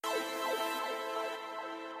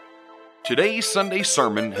Today's Sunday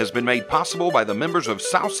sermon has been made possible by the members of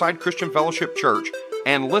Southside Christian Fellowship Church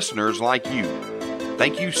and listeners like you.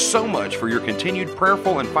 Thank you so much for your continued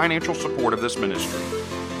prayerful and financial support of this ministry.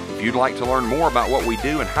 If you'd like to learn more about what we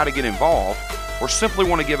do and how to get involved, or simply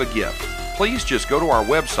want to give a gift, please just go to our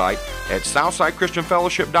website at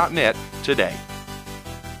southsidechristianfellowship.net today.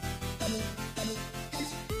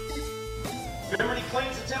 Remember when he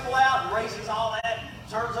cleans the temple out and erases all that,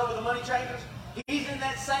 turns over the money changers? He's in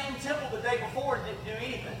that same temple the day before and didn't do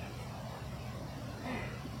anything.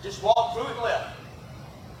 Just walked through and left.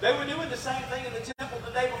 They were doing the same thing in the temple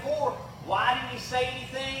the day before. Why didn't he say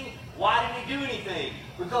anything? Why didn't he do anything?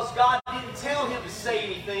 Because God didn't tell him to say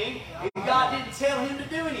anything, and God didn't tell him to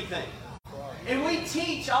do anything. And we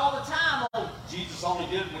teach all the time on Jesus only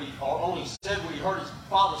did what he, or only said what he heard his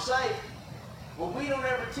Father say. But we don't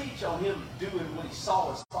ever teach on him doing what he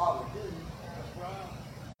saw his Father do.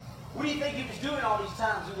 What do you think he was doing all these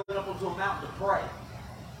times he went up onto a mountain to pray?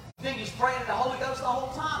 You think he's praying in the Holy Ghost the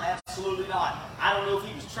whole time? Absolutely not. I don't know if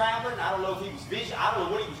he was traveling. I don't know if he was vision. I don't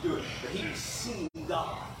know what he was doing. But he was seeing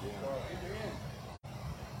God.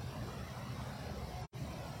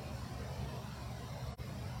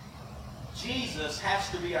 Jesus has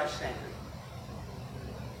to be our standard.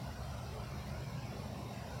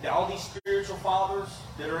 All these spiritual fathers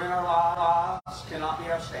that are in our lives cannot be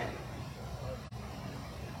our standard.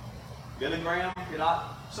 Billy Graham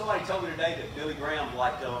cannot. Somebody told me today that Billy Graham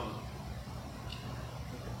liked their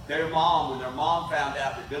mom, when their mom found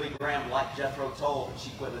out that Billy Graham liked Jethro Tull, and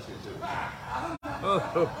she quit listening to him.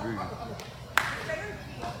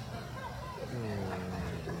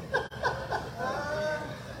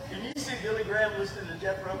 Can you see Billy Graham listening to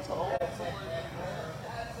Jethro Tull?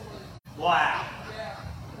 Wow.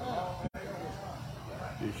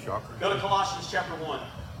 Go to Colossians chapter 1.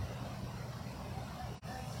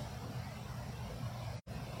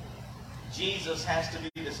 Jesus has to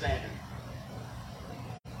be the standard.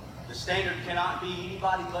 The standard cannot be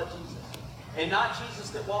anybody but Jesus. And not Jesus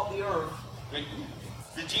that walked the earth, but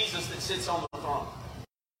the Jesus that sits on the throne.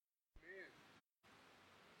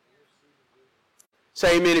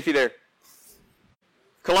 Say amen if you're there.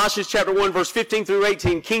 Colossians chapter 1, verse 15 through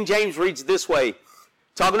 18, King James reads this way,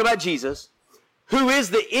 talking about Jesus, who is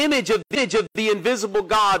the image of the invisible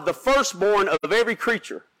God, the firstborn of every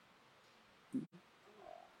creature.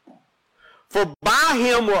 For by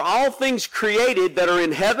him were all things created that are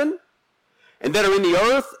in heaven and that are in the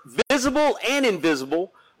earth, visible and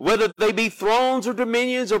invisible, whether they be thrones or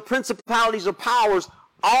dominions or principalities or powers.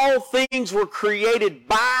 All things were created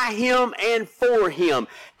by him and for him.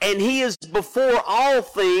 And he is before all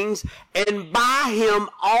things, and by him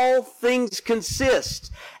all things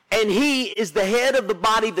consist. And he is the head of the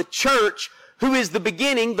body, the church, who is the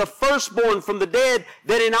beginning, the firstborn from the dead,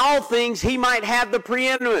 that in all things he might have the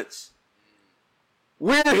preeminence.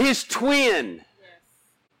 We're his twin.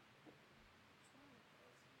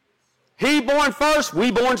 He born first, we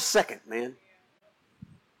born second, man.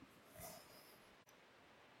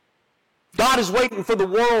 God is waiting for the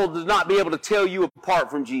world to not be able to tell you apart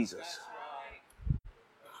from Jesus.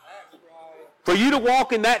 For you to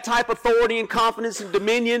walk in that type of authority and confidence and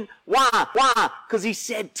dominion, why? Why? Because he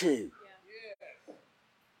said to.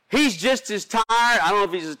 He's just as tired. I don't know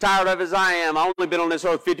if he's as tired of it as I am. I've only been on this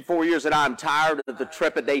earth 54 years, and I'm tired of the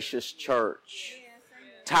trepidatious church.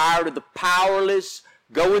 Tired of the powerless,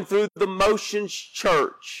 going through the motions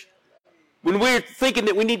church. When we're thinking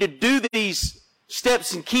that we need to do these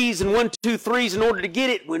steps and keys and 1, 2, 3s in order to get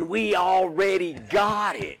it, when we already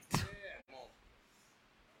got it.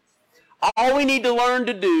 All we need to learn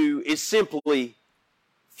to do is simply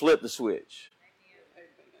flip the switch.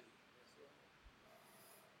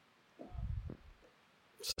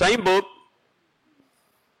 Same book.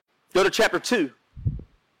 Go to chapter 2.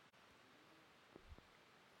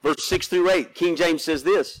 Verse 6 through 8. King James says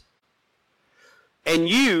this. And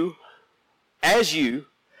you, as you,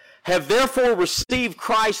 have therefore received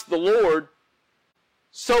Christ the Lord,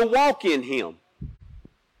 so walk in him.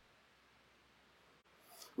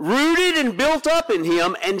 Rooted and built up in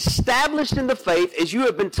him, and established in the faith as you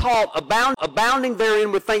have been taught, abounding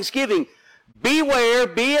therein with thanksgiving. Beware,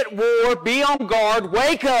 be at war, be on guard,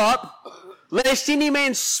 wake up, lest any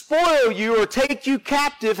man spoil you or take you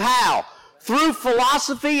captive. How? Through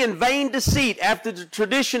philosophy and vain deceit, after the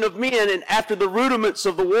tradition of men and after the rudiments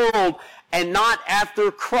of the world, and not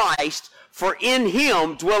after Christ. For in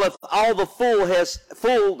him dwelleth all the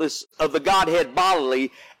fullness of the Godhead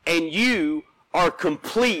bodily, and you are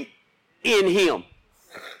complete in him.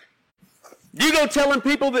 You go telling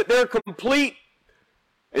people that they're complete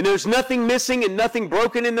and there's nothing missing and nothing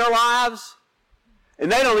broken in their lives,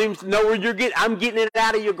 And they don't even know where you're getting. I'm getting it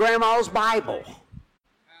out of your grandma's Bible.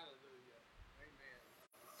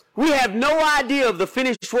 We have no idea of the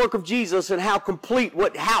finished work of Jesus and how complete,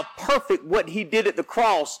 how perfect what he did at the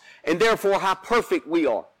cross, and therefore how perfect we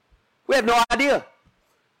are. We have no idea.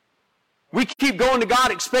 We keep going to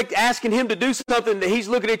God, asking him to do something that he's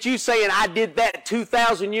looking at you saying, I did that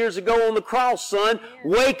 2,000 years ago on the cross, son.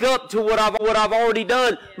 Wake up to what I've already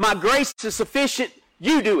done. My grace is sufficient.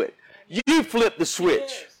 You do it. You flip the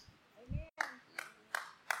switch.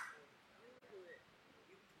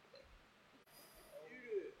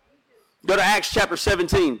 Go to Acts chapter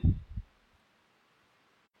 17.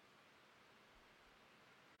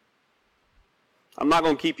 I'm not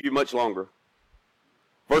going to keep you much longer.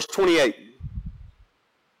 Verse 28.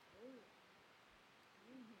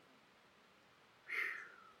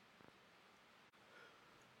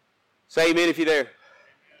 Say amen if you're there.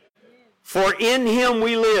 For in him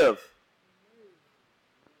we live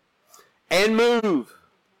and move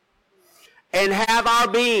and have our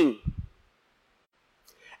being.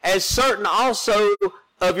 As certain also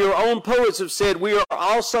of your own poets have said, we are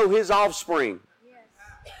also his offspring.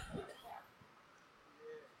 Yes.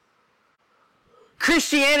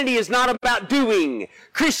 Christianity is not about doing.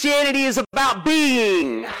 Christianity is about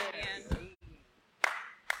being.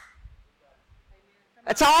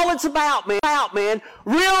 That's all it's about, man.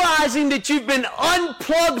 Realizing that you've been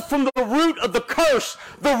unplugged from the root of the curse,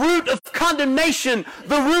 the root of condemnation,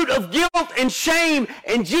 the root of guilt and shame,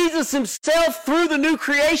 and Jesus himself, through the new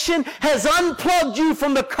creation, has unplugged you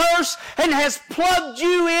from the curse and has plugged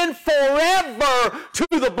you in forever to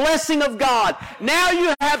the blessing of God. Now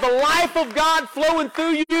you have the life of God flowing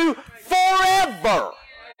through you forever.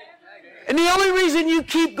 And the only reason you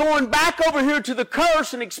keep going back over here to the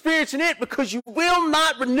curse and experiencing it because you will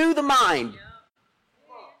not renew the mind.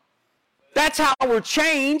 That's how we're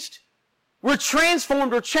changed. We're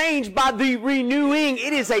transformed or changed by the renewing.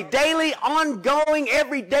 It is a daily, ongoing,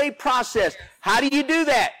 everyday process. How do you do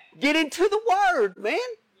that? Get into the Word, man.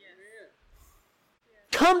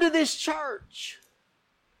 Come to this church.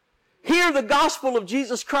 Hear the gospel of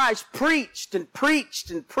Jesus Christ preached and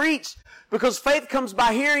preached and preached. Because faith comes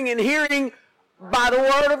by hearing, and hearing by the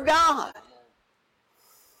Word of God.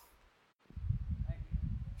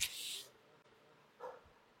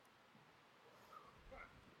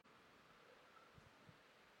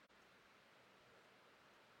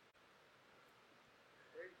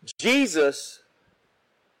 Jesus,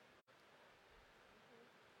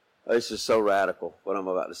 this is so radical, what I'm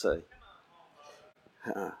about to say.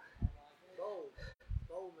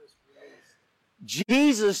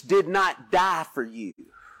 Jesus did not die for you.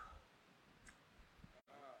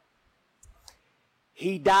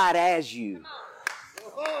 He died as you.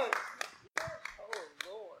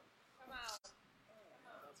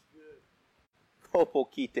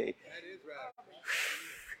 Popokite.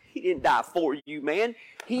 He didn't die for you, man.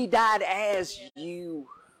 He died as you.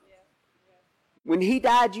 When he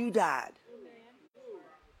died, you died.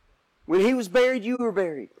 When he was buried, you were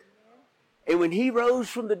buried. And when he rose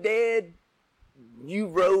from the dead, you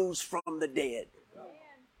rose from the dead.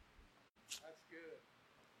 That's good.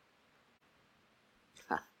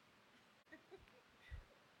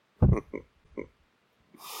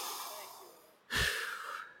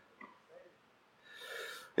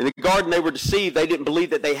 In the garden, they were deceived. They didn't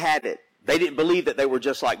believe that they had it. They didn't believe that they were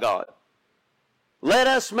just like God. Let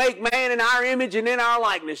us make man in our image and in our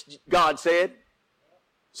likeness, God said.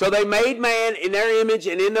 So they made man in their image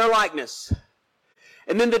and in their likeness.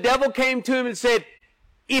 And then the devil came to him and said,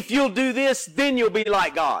 if you'll do this, then you'll be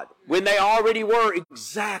like God. When they already were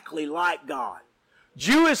exactly like God.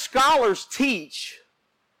 Jewish scholars teach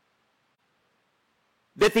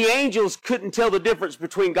that the angels couldn't tell the difference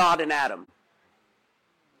between God and Adam.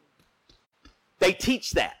 They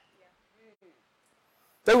teach that.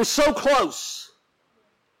 They were so close.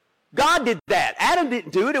 God did that. Adam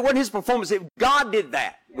didn't do it. It wasn't his performance. God did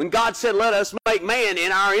that. When God said, let us make man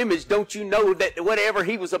in our image, don't you know that whatever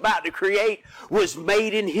he was about to create was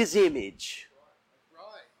made in his image?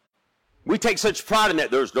 Right. We take such pride in that.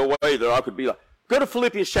 There's no way that I could be like. Go to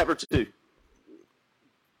Philippians chapter 2.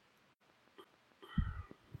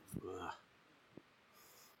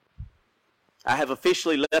 I have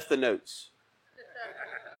officially left the notes.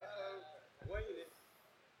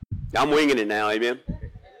 I'm winging it now, amen?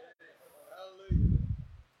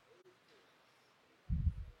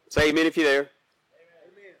 Say amen if you're there.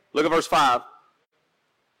 Amen. Look at verse 5.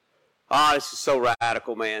 Ah, this is so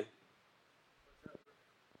radical, man.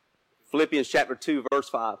 Philippians chapter 2, verse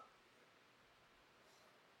 5.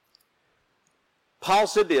 Paul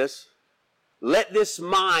said this, let this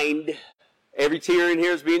mind Every tear in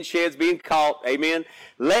here is being shed, is being caught. Amen.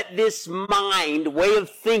 Let this mind, way of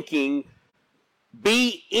thinking,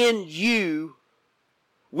 be in you,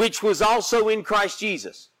 which was also in Christ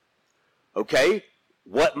Jesus. Okay,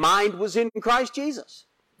 what mind was in Christ Jesus?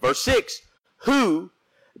 Verse 6, who,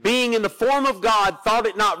 being in the form of God, thought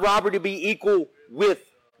it not robbery to be equal with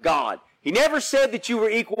God. He never said that you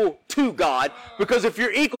were equal to God, because if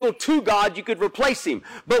you're equal to God, you could replace Him.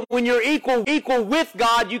 But when you're equal with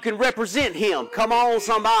God, you can represent Him. Come on,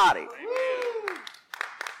 somebody.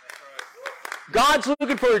 God's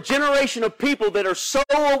looking for a generation of people that are so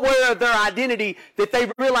aware of their identity that they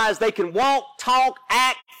realize they can walk, talk,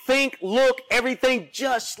 act, think, look, everything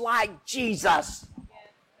just like Jesus.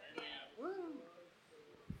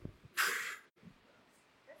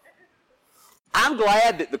 I'm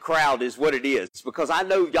glad that the crowd is what it is, because I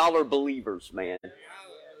know y'all are believers, man.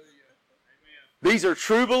 These are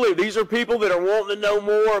true believers. These are people that are wanting to know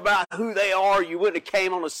more about who they are. You wouldn't have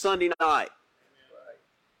came on a Sunday night.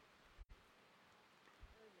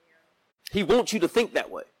 He wants you to think that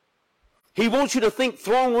way. He wants you to think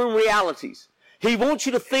throne room realities. He wants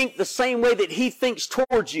you to think the same way that He thinks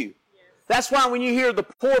towards you. That's why when you hear the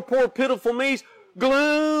poor, poor, pitiful me's,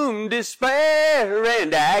 gloom, despair,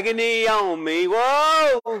 and agony on me.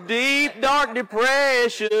 Whoa, deep, dark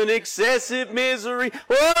depression, excessive misery.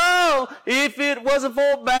 Whoa, if it wasn't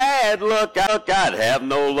for bad luck, I'd have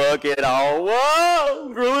no luck at all.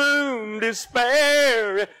 Whoa, gloom,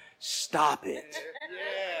 despair. Stop it.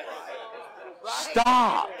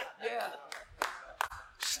 Stop.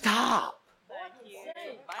 Stop.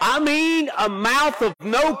 I mean, a mouth of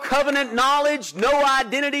no covenant knowledge, no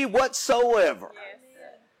identity whatsoever.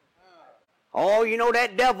 Oh, you know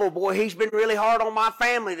that devil, boy, he's been really hard on my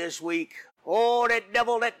family this week. Oh, that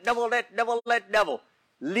devil, that devil, that devil, that devil.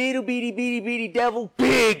 Little bitty, bitty, bitty devil,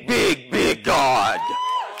 big, big, big God.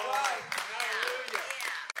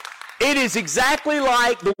 It is exactly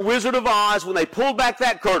like the Wizard of Oz when they pulled back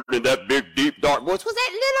that curtain and that big, deep, dark voice. Was that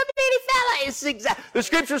little bitty fella? It's exact. The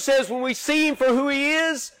Scripture says when we see Him for who He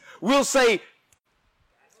is, we'll say,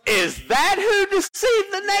 is that who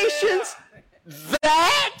deceived the nations?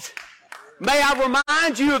 That? May I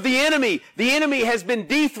remind you of the enemy. The enemy has been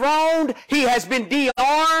dethroned, he has been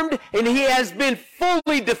de-armed, and he has been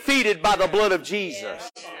fully defeated by the blood of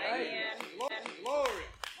Jesus.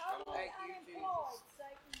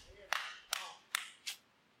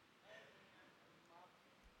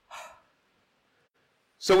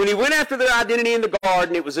 So when he went after their identity in the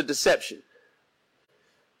garden, it was a deception.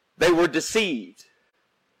 They were deceived.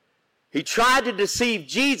 He tried to deceive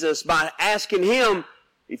Jesus by asking Him,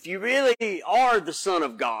 if you really are the Son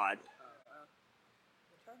of God,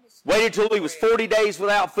 waited till He was 40 days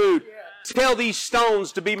without food. Tell these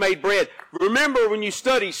stones to be made bread. Remember, when you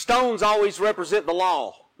study, stones always represent the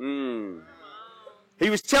law. He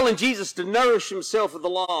was telling Jesus to nourish Himself with the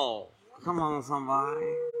law. Come on, somebody.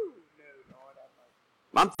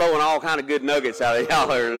 I'm throwing all kind of good nuggets out of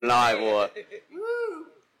y'all here tonight, boy.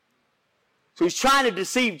 So He's trying to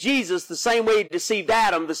deceive Jesus the same way He deceived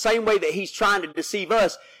Adam, the same way that He's trying to deceive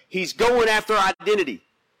us. He's going after identity.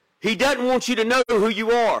 He doesn't want you to know who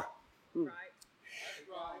you are.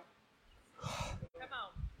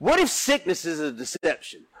 What if sickness is a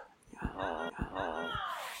deception?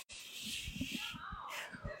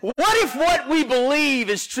 What if what we believe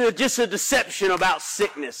is just a deception about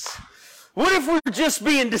sickness? What if we're just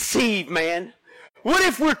being deceived, man? What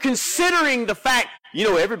if we're considering the fact,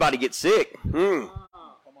 everybody gets sick.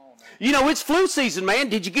 It's flu season, man.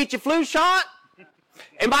 Did you get your flu shot?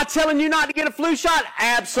 Am I telling you not to get a flu shot?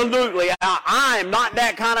 Absolutely. I am not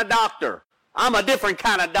that kind of doctor. I'm a different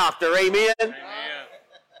kind of doctor. Amen?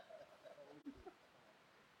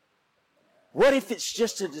 What if it's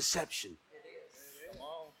just a deception?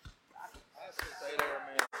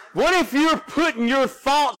 What if you're putting your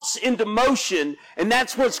thoughts into motion and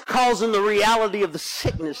that's what's causing the reality of the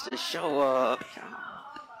sickness to show up?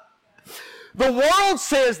 The world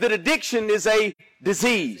says that addiction is a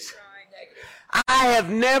disease. I have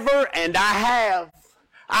never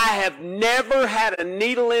had a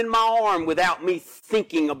needle in my arm without me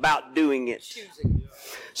thinking about doing it.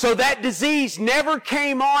 So that disease never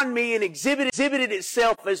came on me and exhibited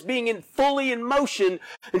itself as being fully in motion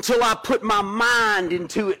until I put my mind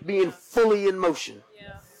into it being fully in motion.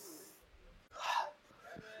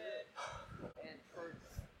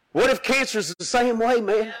 What if cancer is the same way,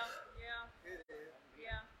 man?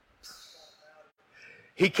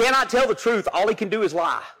 He cannot tell the truth. All he can do is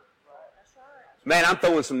lie. Man, I'm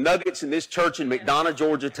throwing some nuggets in this church in McDonough,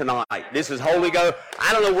 Georgia tonight. This is Holy Ghost.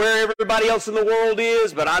 I don't know where everybody else in the world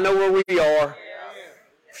is, but I know where we are.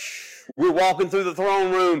 We're walking through the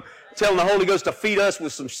throne room, Telling the Holy Ghost to feed us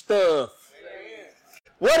with some stuff.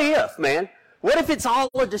 What if, man? What if it's all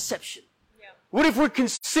a deception? What if we're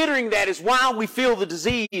considering that as why we feel the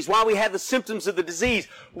disease, why we have the symptoms of the disease?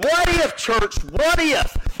 What if, church, what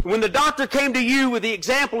if, when the doctor came to you with the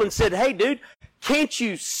example and said, hey, dude, can't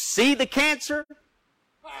you see the cancer?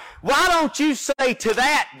 Why don't you say to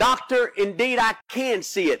that, doctor, indeed I can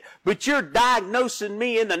see it, but you're diagnosing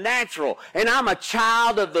me in the natural, and I'm a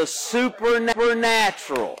child of the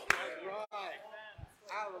supernatural.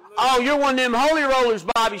 Oh, you're one of them holy rollers,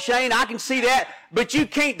 Bobby Shane. I can see that. But you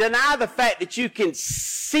can't deny the fact that you can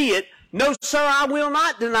see it. No, sir, I will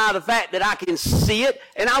not deny the fact that I can see it.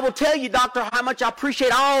 And I will tell you, doctor, how much I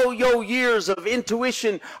appreciate all your years of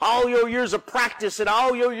intuition, all your years of practice, and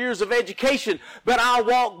all your years of education. But I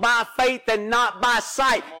walk by faith and not by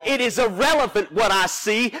sight. It is irrelevant what I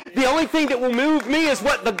see. The only thing that will move me is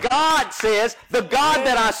what the God says, the God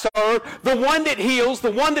that I serve, the one that heals,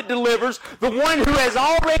 the one that delivers, the one who has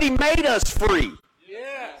already made us free.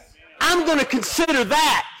 Yes. I'm going to consider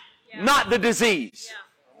that, not the disease. Yeah.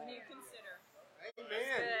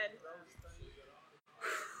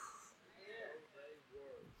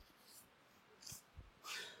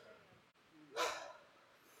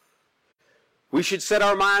 We should set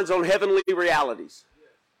our minds on heavenly realities.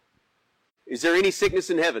 Is there any sickness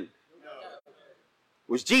in heaven? No.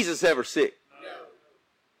 Was Jesus ever sick?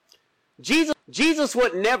 No. Jesus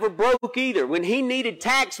wasn't never broke either. When he needed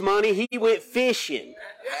tax money, he went fishing.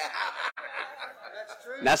 That's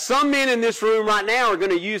true. Now, some men in this room right now are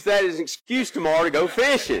going to use that as an excuse tomorrow to go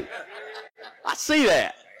fishing. I see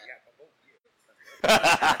that.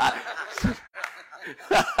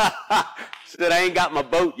 Said, I ain't got my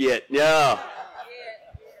boat yet. Yeah.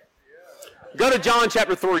 Go to John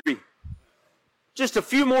chapter 3. Just a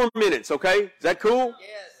few more minutes, okay? Is that cool? Yes.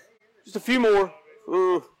 Just a few more.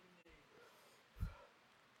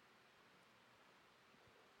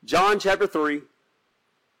 John chapter 3.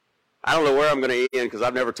 I don't know where I'm going to end because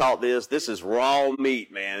I've never taught this. This is raw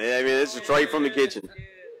meat, man. I mean, this is straight from the kitchen.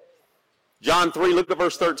 John 3, look at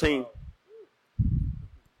verse 13.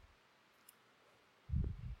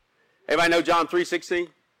 Everybody know John 3:16?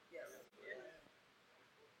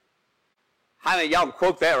 How many of y'all can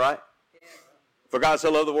quote that, right? For God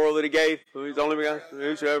so loved the world that he gave, who is only begotten,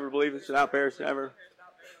 whosoever believes shall not perish ever.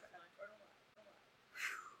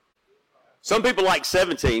 Some people like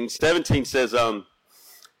 17. 17 says, I'm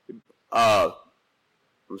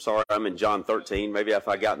sorry, I'm in John 13. Maybe if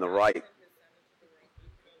I got in the right.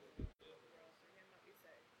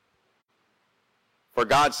 For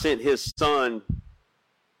God sent his Son,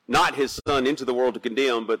 not his Son into the world to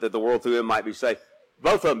condemn, but that the world through him might be saved.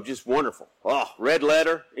 Both of them just wonderful. Oh, red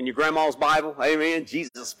letter in your grandma's Bible. Amen.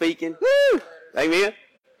 Jesus speaking. Woo! Amen.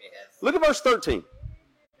 Look at verse 13.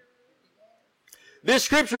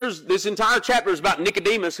 This entire chapter is about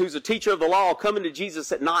Nicodemus, who's a teacher of the law, coming to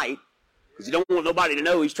Jesus at night, because he don't want nobody to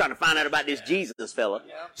know he's trying to find out about this Jesus fella.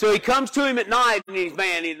 So he comes to him at night, and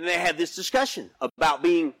they have this discussion about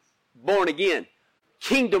being born again,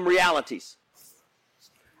 kingdom realities.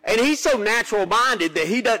 And he's so natural-minded that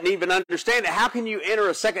he doesn't even understand it. How can you enter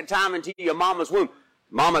a second time into your mama's womb?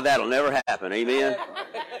 Mama, that'll never happen. Amen?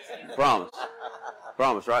 Promise.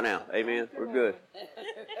 Promise right now. Amen? We're good.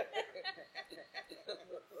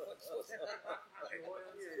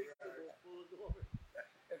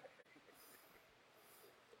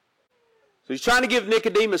 So he's trying to give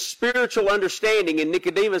Nicodemus spiritual understanding, and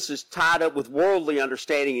Nicodemus is tied up with worldly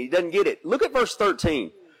understanding, and he doesn't get it. Look at verse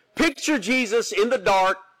 13. Picture Jesus in the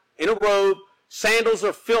dark, in a robe, sandals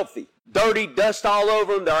are filthy, dirty, dust all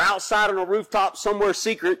over them. They're outside on a rooftop somewhere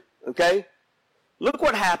secret, okay? Look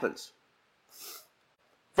what happens.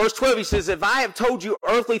 Verse 12, he says, if I have told you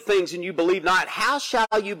earthly things and you believe not, how shall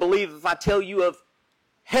you believe if I tell you of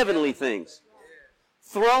heavenly things?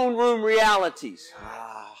 Throne room realities.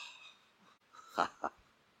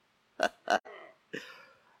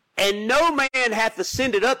 And no man hath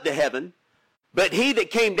ascended up to heaven, but he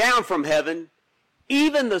that came down from heaven,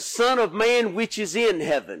 even the Son of Man which is in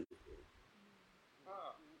heaven.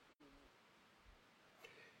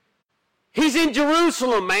 He's in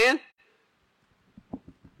Jerusalem, man.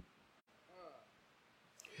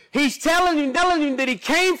 He's telling him that he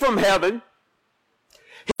came from heaven.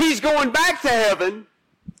 He's going back to heaven,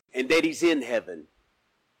 and that he's in heaven.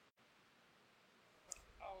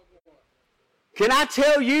 Can I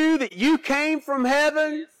tell you that you came from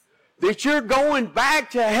heaven? That you're going back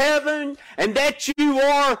to heaven, and that you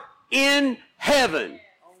are in heaven.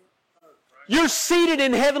 You're seated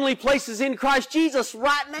in heavenly places in Christ Jesus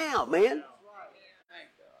right now, man.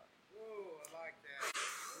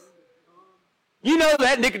 You know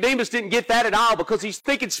that Nicodemus didn't get that at all because he's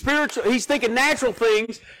thinking natural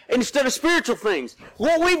things instead of spiritual things.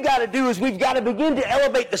 What we've got to do is we've got to begin to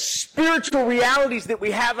elevate the spiritual realities that we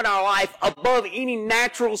have in our life above any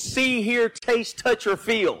natural see, hear, taste, touch, or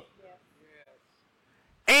feel.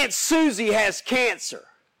 Aunt Susie has cancer.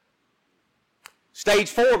 Stage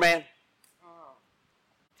 4, man.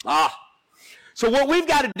 So what we've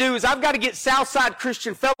got to do is I've got to get Southside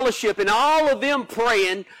Christian Fellowship and all of them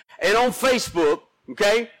praying and on Facebook,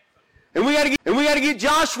 okay? And we got to get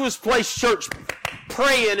Joshua's Place Church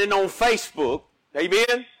praying and on Facebook.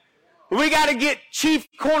 Amen. We got to get Chief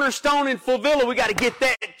Cornerstone in Fulvilla. We got to get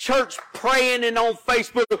that church praying and on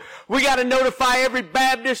Facebook. We got to notify every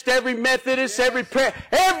Baptist, every Methodist, every prayer,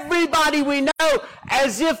 everybody we know,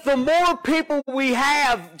 as if the more people we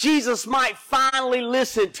have, Jesus might finally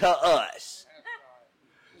listen to us.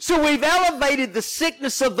 So we've elevated the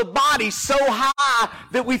sickness of the body so high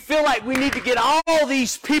that we feel like we need to get all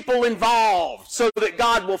these people involved so that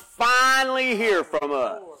God will finally hear from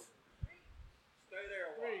us.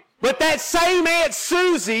 But that same Aunt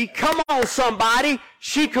Susie, come on somebody,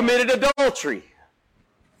 she committed adultery.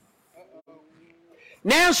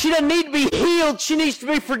 Now she doesn't need to be healed, she needs to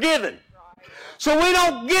be forgiven. So we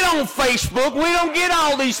don't get on Facebook, we don't get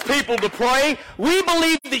all these people to pray. We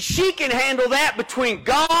believe that she can handle that between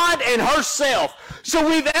God and herself. So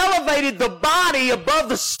we've elevated the body above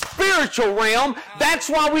the spiritual realm. That's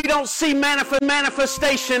why we don't see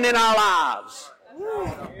manifestation in our lives.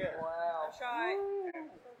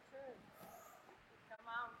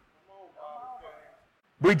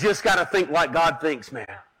 We just got to think like God thinks, man.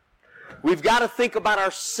 We've got to think about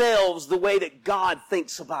ourselves the way that God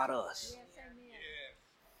thinks about us.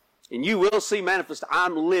 And you will see manifest.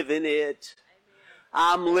 I'm living it.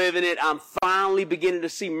 I'm living it. I'm finally beginning to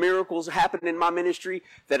see miracles happen in my ministry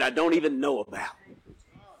that I don't even know about.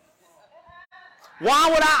 Why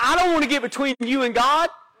would I don't want to get between you and God.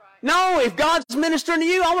 No, if God's ministering to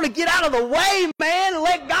you, I want to get out of the way, man, and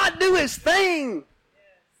let God do His thing.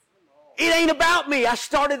 It ain't about me. I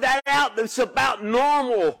started that out. It's about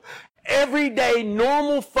normal, everyday,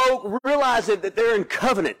 normal folk realizing that they're in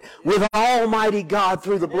covenant with Almighty God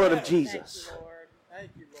through the blood of Jesus.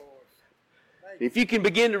 Thank you, Lord. If you can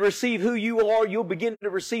begin to receive who you are, you'll begin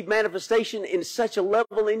to receive manifestation in such a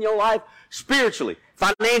level in your life, spiritually,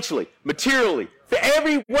 financially, materially, for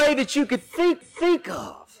every way that you could think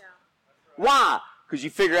of. Why? Because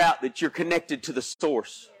you figure out that you're connected to the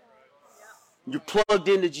source. You're plugged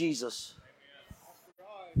into Jesus.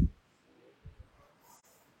 Let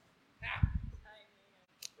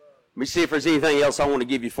me see if there's anything else I want to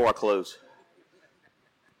give you before I close.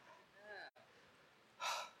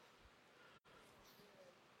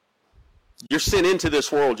 You're sent into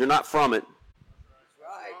this world. You're not from it.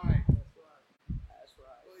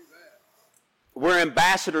 We're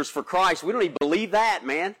ambassadors for Christ. We don't even believe that,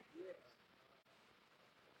 man.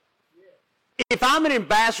 If I'm an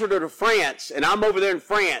ambassador to France, and I'm over there in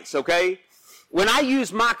France, okay, when I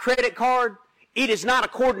use my credit card, it is not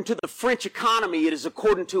according to the French economy. It is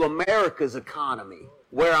according to America's economy,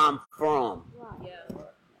 where I'm from.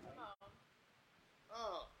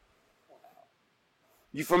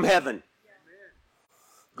 You from heaven.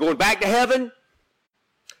 Going back to heaven,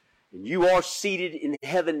 and you are seated in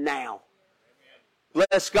heaven now.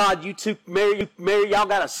 Bless God, you two, Mary, y'all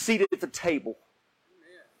got a seat at the table.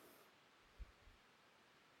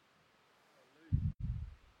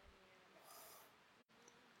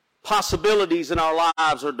 Possibilities in our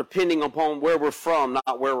lives are depending upon where we're from,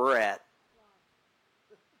 not where we're at.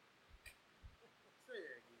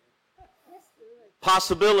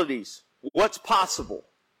 Possibilities. What's possible?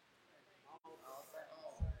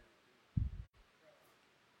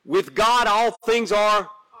 With God, all things are,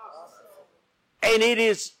 and it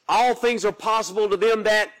is, all things are possible to them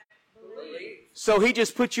that believe. So He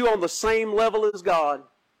just put you on the same level as God.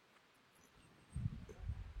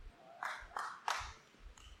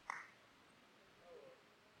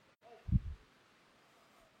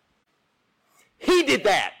 He did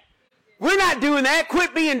that. We're not doing that.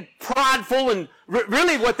 Quit being prideful, and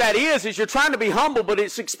really what that is you're trying to be humble, but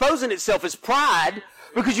it's exposing itself as pride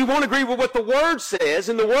because you won't agree with what the Word says.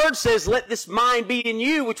 And the Word says, let this mind be in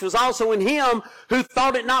you, which was also in Him, who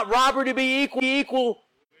thought it not robbery to be equal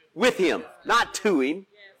with Him, not to Him.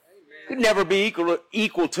 Could never be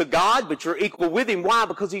equal to God, but you're equal with Him. Why?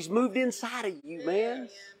 Because He's moved inside of you, man.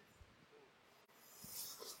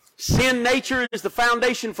 Sin nature is the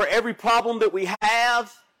foundation for every problem that we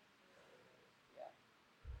have.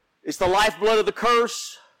 It's the lifeblood of the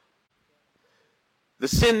curse. The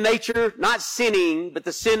sin nature, not sinning, but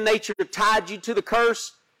the sin nature tied you to the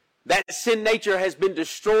curse. That sin nature has been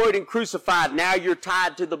destroyed and crucified. Now you're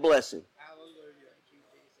tied to the blessing.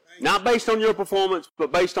 Not based on your performance,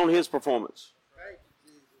 but based on His performance.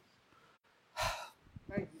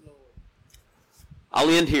 Thank you, Lord. I'll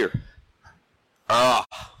end here.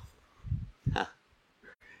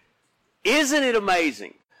 Isn't it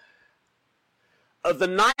amazing? Of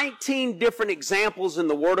the 19 different examples in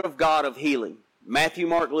the Word of God of healing, Matthew,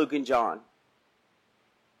 Mark, Luke, and John,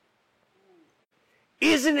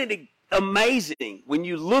 isn't it amazing when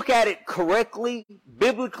you look at it correctly,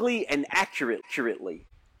 biblically, and accurately,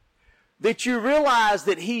 that you realize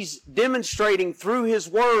that He's demonstrating through His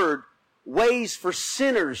Word ways for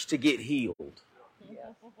sinners to get healed?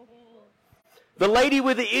 The lady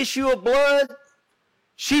with the issue of blood,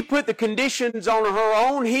 she put the conditions on her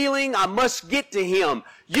own healing. I must get to Him.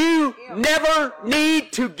 You never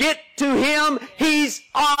need to get to Him. He's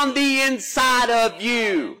on the inside of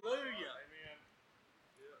you.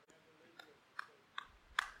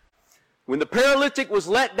 When the paralytic was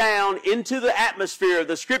let down into the atmosphere,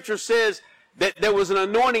 the Scripture says that there was an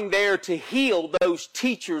anointing there to heal those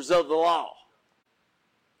teachers of the law.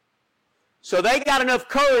 So they got enough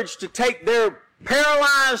courage to take their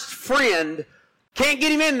paralyzed friend, can't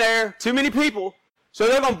get him in there, too many people, so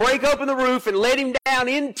they're going to break open the roof and let him down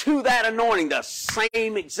into that anointing, the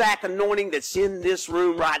same exact anointing that's in this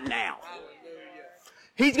room right now.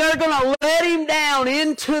 He's going to let him down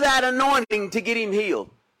into that anointing to get him healed.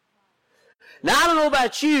 Now, I don't know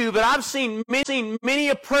about you, but I've seen many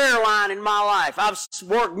a prayer line in my life. I've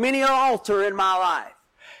worked many an altar in my life.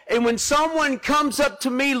 And when someone comes up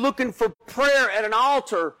to me looking for prayer at an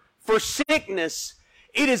altar for sickness,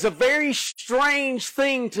 it is a very strange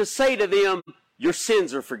thing to say to them, your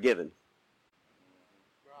sins are forgiven.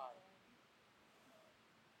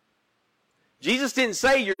 Jesus didn't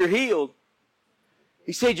say you're healed.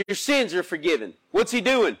 He said your sins are forgiven. What's He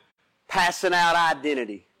doing? Passing out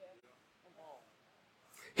identity.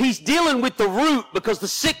 He's dealing with the root because the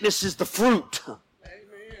sickness is the fruit. Amen.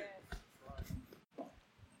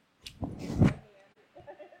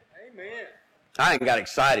 I ain't got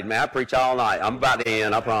excited, man. I preach all night. I'm about to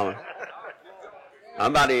end, I promise.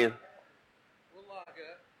 I'm about to end.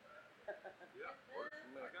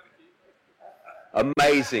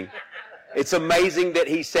 Amazing. It's amazing that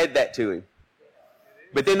He said that to him.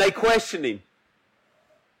 But then they questioned Him.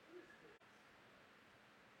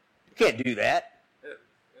 You can't do that.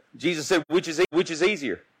 Jesus said, which is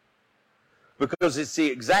easier? Because it's the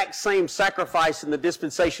exact same sacrifice in the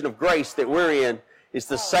dispensation of grace that we're in. It's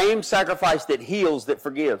the same sacrifice that heals, that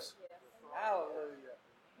forgives.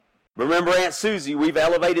 Remember Aunt Susie, we've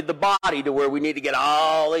elevated the body to where we need to get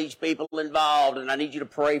all these people involved, and I need you to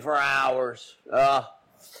pray for hours. I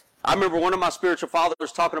remember one of my spiritual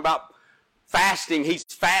fathers talking about fasting. He's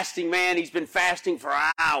fasting, man. He's been fasting for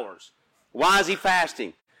hours. Why is he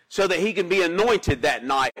fasting? So that he can be anointed that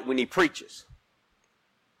night when he preaches.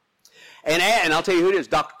 And I'll tell you who it is,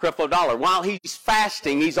 Dr. Creflo Dollar. While he's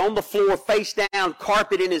fasting, he's on the floor, face down,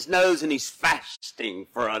 carpet in his nose, and he's fasting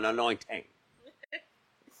for an anointing.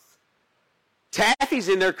 Taffy's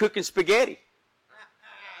in there cooking spaghetti.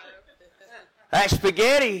 That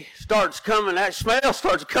spaghetti starts coming, that smell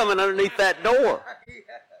starts coming underneath that door.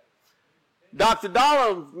 Dr.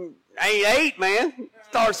 Dollar ain't ate, man.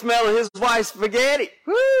 Starts smelling his wife's spaghetti.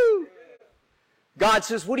 Woo! God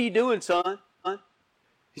says, what are you doing, son?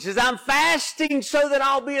 He says, I'm fasting so that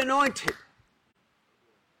I'll be anointed.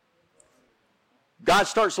 God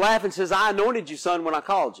starts laughing and says, I anointed you, son, when I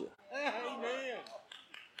called you. Amen.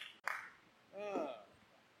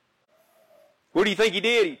 What do you think he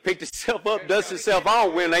did? He picked himself up, dusted himself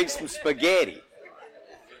off, went and ate some spaghetti.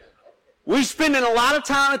 We're spending a lot of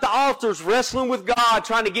time at the altars wrestling with God,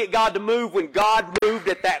 trying to get God to move when God moved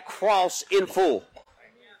at that cross in full.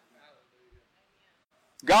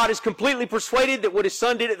 God is completely persuaded that what His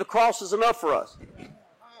Son did at the cross is enough for us.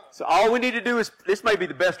 So all we need to do is, this may be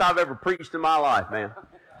the best I've ever preached in my life, man.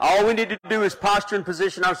 All we need to do is posture and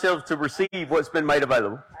position ourselves to receive what's been made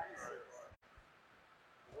available.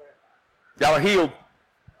 Y'all are healed.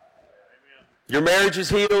 Your marriage is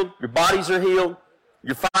healed. Your bodies are healed.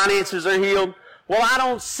 Your finances are healed. Well, I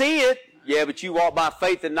don't see it. Yeah, but you walk by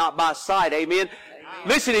faith and not by sight. Amen.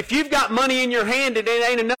 Listen, if you've got money in your hand and it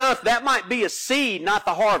ain't enough, that might be a seed, not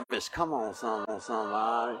the harvest. Come on,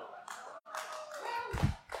 somebody.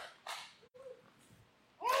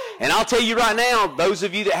 And I'll tell you right now, those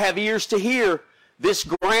of you that have ears to hear, this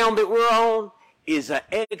ground that we're on is an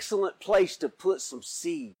excellent place to put some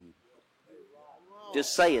seed.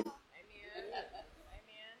 Just saying.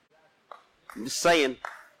 I'm just saying.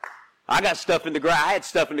 I got stuff in the ground. I had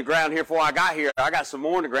stuff in the ground here before I got here. I got some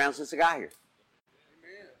more in the ground since I got here.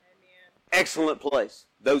 excellent place.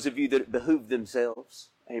 Those of you that behoove themselves.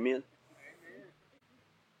 Amen.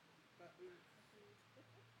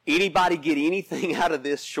 Anybody get anything out of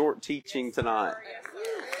this short teaching tonight?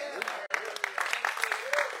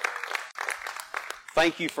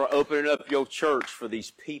 Thank you for opening up your church for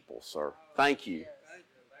these people, sir. Thank you.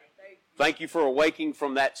 Thank you for awaking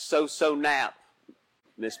from that so-so nap,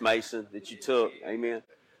 Miss Mason, that you took. Amen.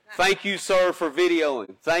 Thank you, sir, for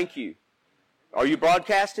videoing. Thank you. Are you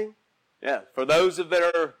broadcasting? Yeah. For those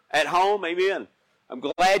that are at home, amen. I'm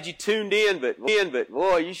glad you tuned in, but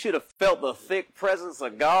boy, you should have felt the thick presence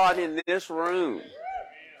of God in this room.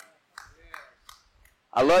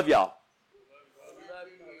 I love y'all.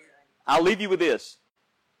 I'll leave you with this.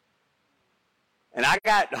 And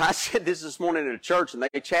I said this morning at a church, and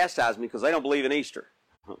they chastised me because they don't believe in Easter.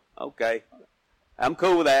 Okay. I'm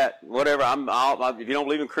cool with that. Whatever. If you don't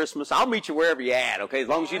believe in Christmas, I'll meet you wherever you're at, okay? As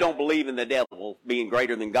long as you don't believe in the devil being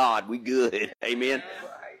greater than God, we good. Amen.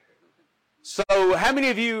 So how many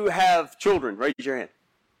of you have children? Raise your hand.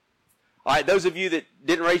 All right, those of you that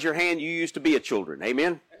didn't raise your hand, you used to be a children.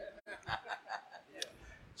 Amen?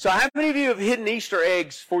 So how many of you have hidden Easter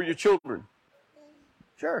eggs for your children?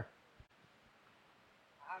 Sure.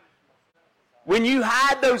 When you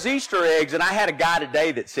hide those Easter eggs, and I had a guy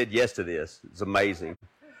today that said yes to this. It's amazing.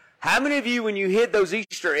 How many of you, when you hid those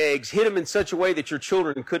Easter eggs, hid them in such a way that your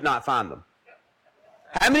children could not find them?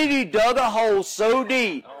 How many of you dug a hole so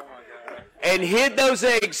deep and hid those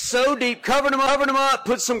eggs so deep, covered them up,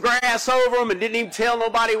 put some grass over them, and didn't even tell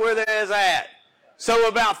nobody where they was at? So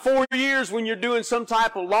about 4 years when you're doing some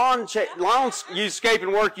type of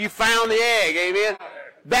landscaping work, you found the egg, amen?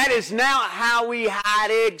 That is not how we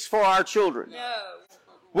hide eggs for our children. No.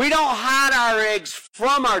 We don't hide our eggs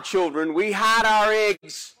from our children. We hide our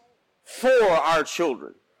eggs for our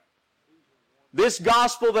children. This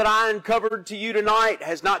gospel that I uncovered to you tonight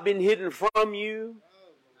has not been hidden from you.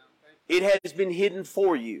 It has been hidden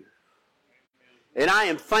for you. And I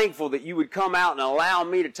am thankful that you would come out and allow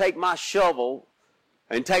me to take my shovel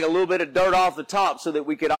and take a little bit of dirt off the top so that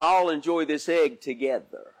we could all enjoy this egg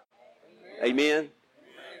together. Amen.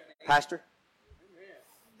 Pastor?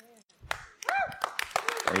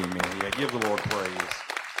 Amen. Yeah, give the Lord praise.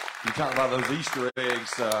 You talk about those Easter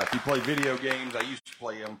eggs. If you play video games, I used to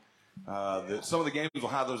play them. Some of the games will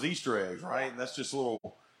have those Easter eggs, right? And that's just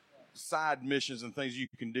little side missions and things you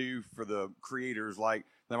can do for the creators. Like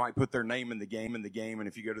they might put their name in the game, and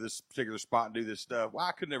if you go to this particular spot and do this stuff, well,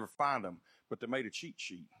 I could never find them, but they made a cheat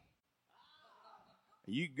sheet.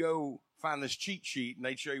 You go find this cheat sheet, and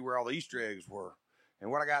they'd show you where all the Easter eggs were. And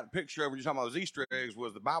what I got a picture of when you're talking about those Easter eggs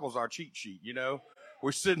was the Bible's our cheat sheet, you know.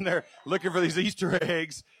 We're sitting there looking for these Easter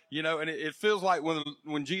eggs, you know, and it feels like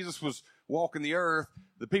when Jesus was walking the earth,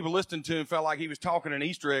 the people listening to him felt like he was talking in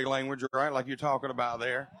Easter egg language, right, like you're talking about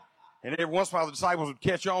there. And every once in a while the disciples would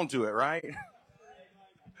catch on to it, right?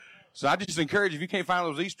 So I just encourage you, if you can't find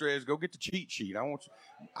those Easter eggs, go get the cheat sheet. I don't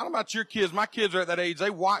know about your kids. My kids are at that age. They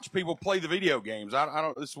watch people play the video games.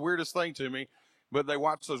 It's the weirdest thing to me. But they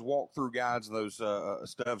watch those walkthrough guides and those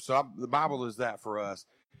stuff. So the Bible is that for us.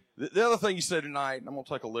 The other thing you said tonight, and I'm going to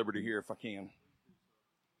take a liberty here if I can.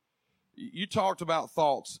 You talked about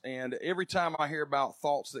thoughts, and every time I hear about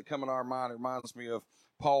thoughts that come in our mind, it reminds me of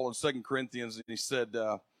Paul in 2 Corinthians. And he said,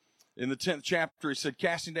 in the 10th chapter, he said,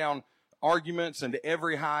 casting down arguments and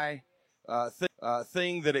every high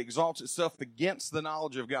thing that exalts itself against the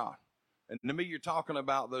knowledge of God. And to me, you're talking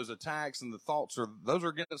about those attacks and the thoughts, those are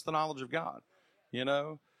against the knowledge of God. You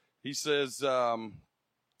know, he says,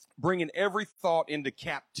 bringing every thought into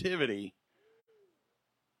captivity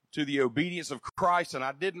to the obedience of Christ. And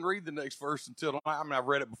I didn't read the next verse until tonight. I mean, I've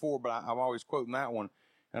read it before, but I'm always quoting that one.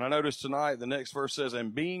 And I noticed tonight the next verse says,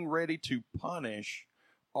 and being ready to punish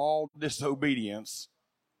all disobedience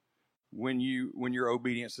when your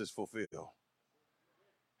obedience is fulfilled.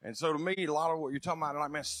 And so to me, a lot of what you're talking about, like,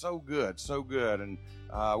 man, so good, so good. And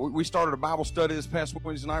we started a Bible study this past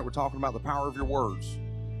Wednesday night. We're talking about the power of your words.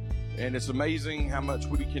 And it's amazing how much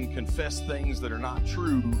we can confess things that are not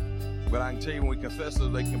true. But I can tell you, when we confess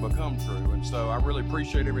those, they can become true. And so I really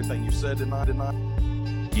appreciate everything you said tonight.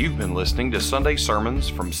 You've been listening to Sunday sermons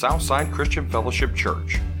from Southside Christian Fellowship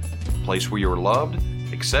Church, a place where you are loved,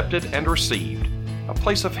 accepted, and received, a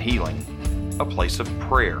place of healing, a place of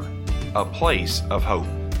prayer, a place of hope.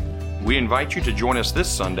 We invite you to join us this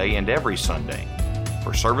Sunday and every Sunday.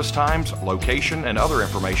 For service times, location, and other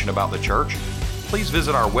information about the church, please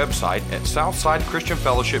visit our website at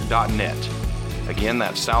southsidechristianfellowship.net. Again,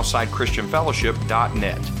 that's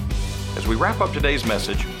southsidechristianfellowship.net. As we wrap up today's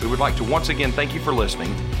message, we would like to once again thank you for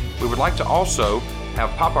listening. We would like to also have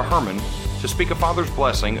Papa Herman to speak a Father's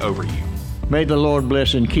blessing over you. May the Lord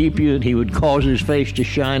bless and keep you, that he would cause his face to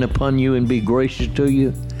shine upon you and be gracious to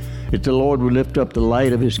you, that the Lord would lift up the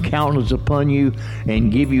light of his countenance upon you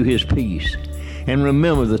and give you his peace. And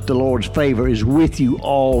remember that the Lord's favor is with you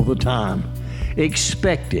all the time.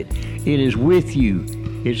 Expect it. It is with you.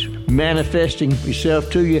 It's manifesting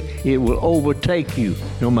itself to you. It will overtake you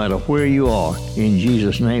no matter where you are. In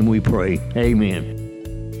Jesus' name we pray. Amen.